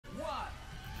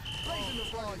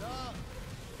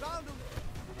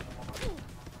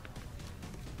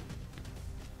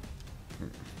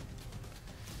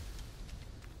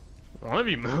Why don't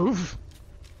you move?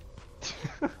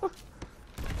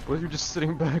 What if you're just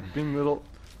sitting back being little?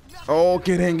 Oh,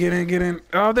 get in, get in, get in.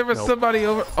 Oh, there was somebody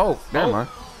over. Oh, never mind.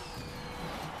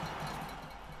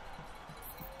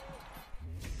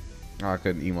 Oh, I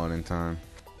couldn't emote in time.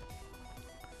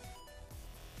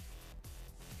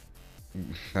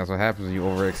 That's what happens when you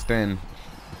overextend.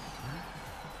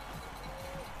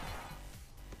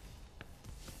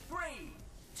 3,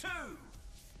 2,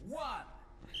 1.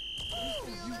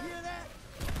 You hear that?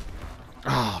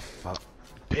 Oh, fuck.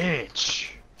 Bitch.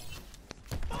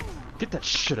 Get that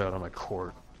shit out of my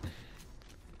court.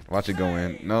 Watch it go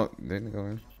in. No, didn't go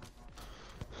in.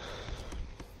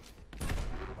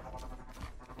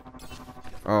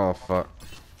 Oh, fuck.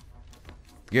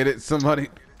 Get it, somebody.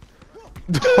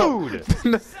 Dude!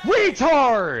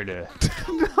 Retard!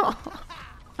 No.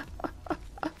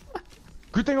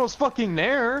 Good thing I was fucking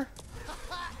there.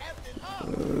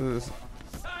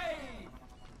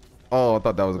 Oh, I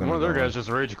thought that was gonna. One of their go guys just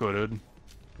rage quitted.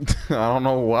 I don't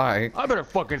know why. I better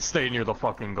fucking stay near the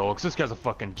fucking goal, cause this guy's a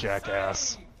fucking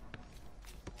jackass.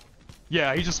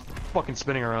 Yeah, he's just fucking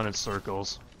spinning around in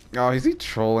circles. Oh, is he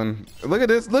trolling? Look at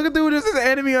this. Look at dude. This is an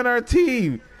enemy on our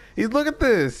team. He's look at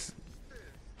this.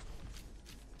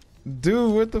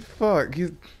 Dude, what the fuck?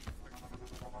 He's.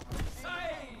 I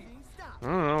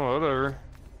don't know, whatever.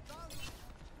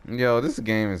 Yo, this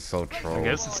game is so troll. I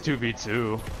guess it's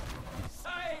 2v2.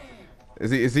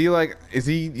 Is he like is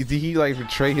he like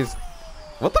betray his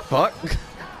what the fuck?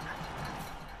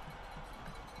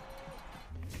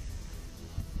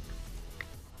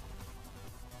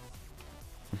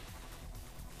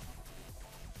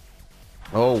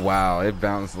 Oh wow, it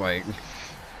bounced like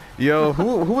yo,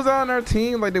 who was on our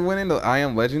team? Like they went into I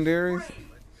Am Legendaries? 3,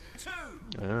 2,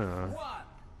 Yeah. 1.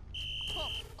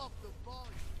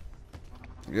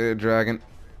 Yeah, dragon.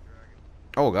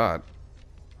 Oh god.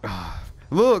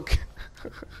 Look.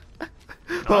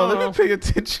 Oh, let me pay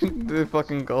attention to the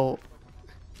fucking goal.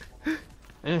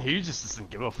 And he just doesn't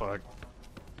give a fuck.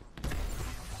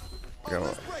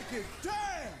 Go.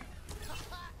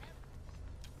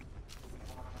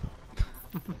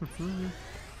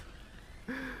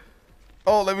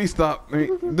 Oh, let me stop.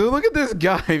 Dude, look at this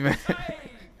guy, man.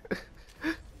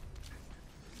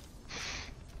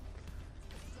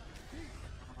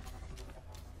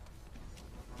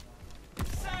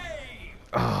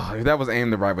 Oh, if that was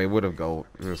aimed the right way, it would have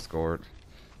scored.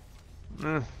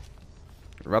 We're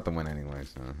about to win anyway,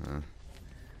 so.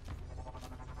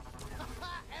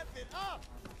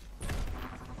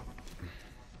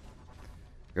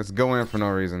 Let's go in for no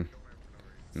reason.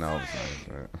 No, it's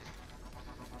not.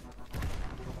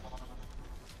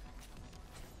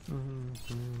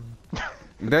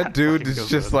 That dude is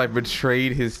just like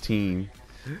betrayed his team.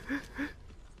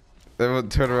 They would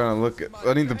turn around and look at.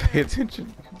 I need to pay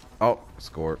attention. Oh,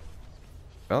 scored.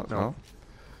 Oh, no.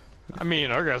 I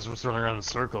mean, our guys were running around in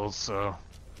circles, so.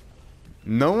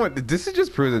 No one. This is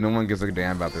just proof that no one gives a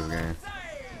damn about this game.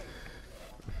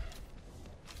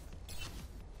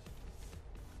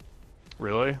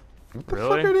 Really? What the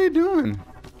fuck are they doing?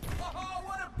 Oh,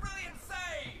 what a brilliant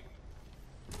save!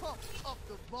 Pump up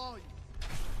the volume.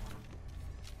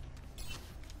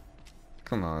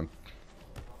 Come on.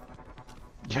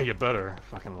 Yeah, you better,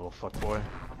 fucking little fuckboy.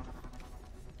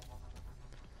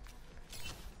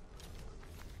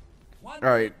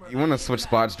 Alright, you want to switch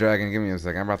spots, Dragon? Give me a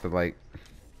second. I'm about to, like...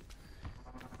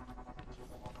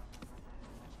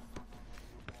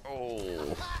 Oh.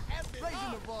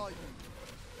 Raising the volume.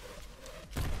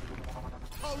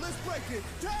 Oh, let's break it.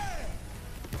 Damn!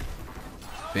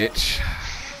 Bitch.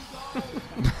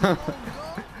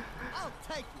 I'll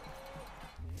take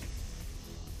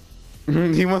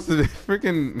it. He wants to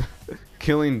freaking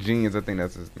killing genius. I think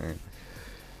that's his name.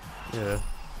 Yeah.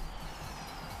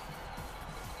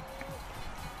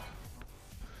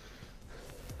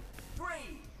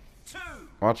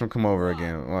 Watch him come over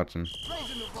again. Watch him.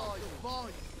 Raising the volume.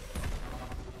 Volume.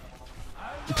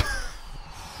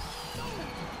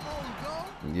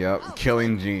 Yep,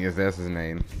 killing genius. That's his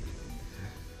name.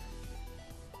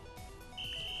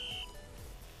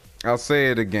 I'll say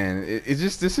it again. It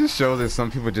just this just shows that some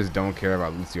people just don't care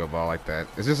about Lucio Ball like that.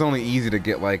 It's just only easy to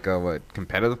get like what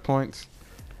competitive points.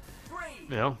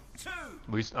 Yeah.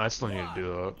 I still need to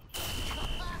do that.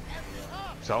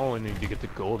 So I only need to get the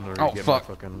gold in order to get my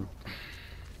fucking.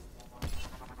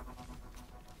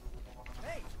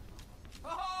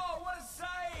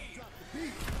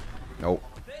 Nope.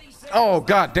 Oh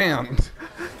god damn!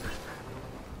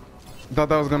 Thought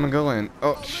that was gonna go in.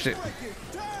 Oh shit.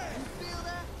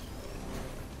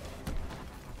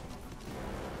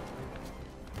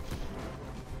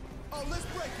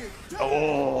 it. Damn.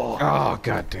 Oh. Oh,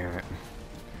 god damn it.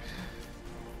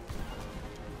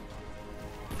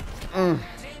 10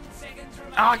 seconds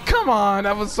remaining. Ah, come on.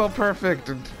 That was so perfect.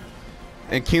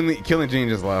 And Killing Gene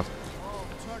just left. Oh,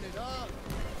 turn it up.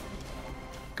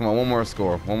 Come on, one more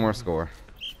score. One more score.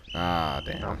 Ah,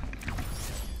 damn.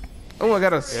 Oh, I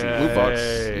got a loot box.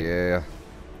 Yay. Yeah.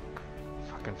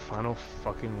 Fucking final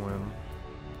fucking win.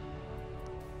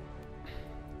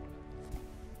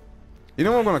 You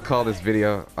know what I'm gonna call this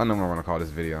video? I know what I'm gonna call this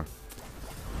video.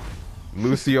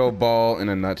 Lucio Ball in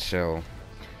a nutshell.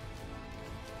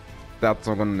 That's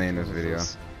what I'm gonna name this video.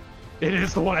 It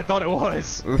is the one I thought it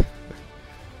was.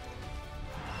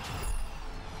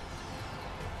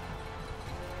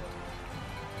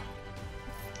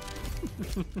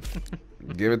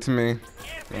 Give it to me.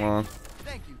 Come on.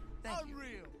 Thank you. Thank you.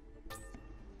 Unreal.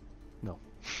 No.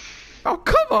 Oh,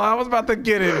 come on. I was about to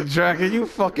get it, Dragon. You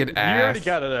fucking ass. You already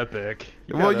got an epic.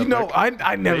 Well, you know, I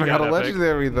never you got a epic.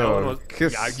 legendary, No though. one was-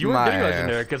 Kiss yeah, you my weren't getting ass.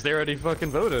 legendary because they already fucking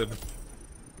voted.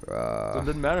 So it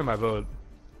didn't matter my vote.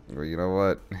 Well, you know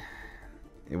what?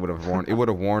 It would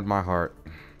have warmed my heart.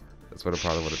 That's what it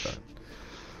probably would have done.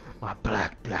 My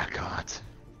black heart.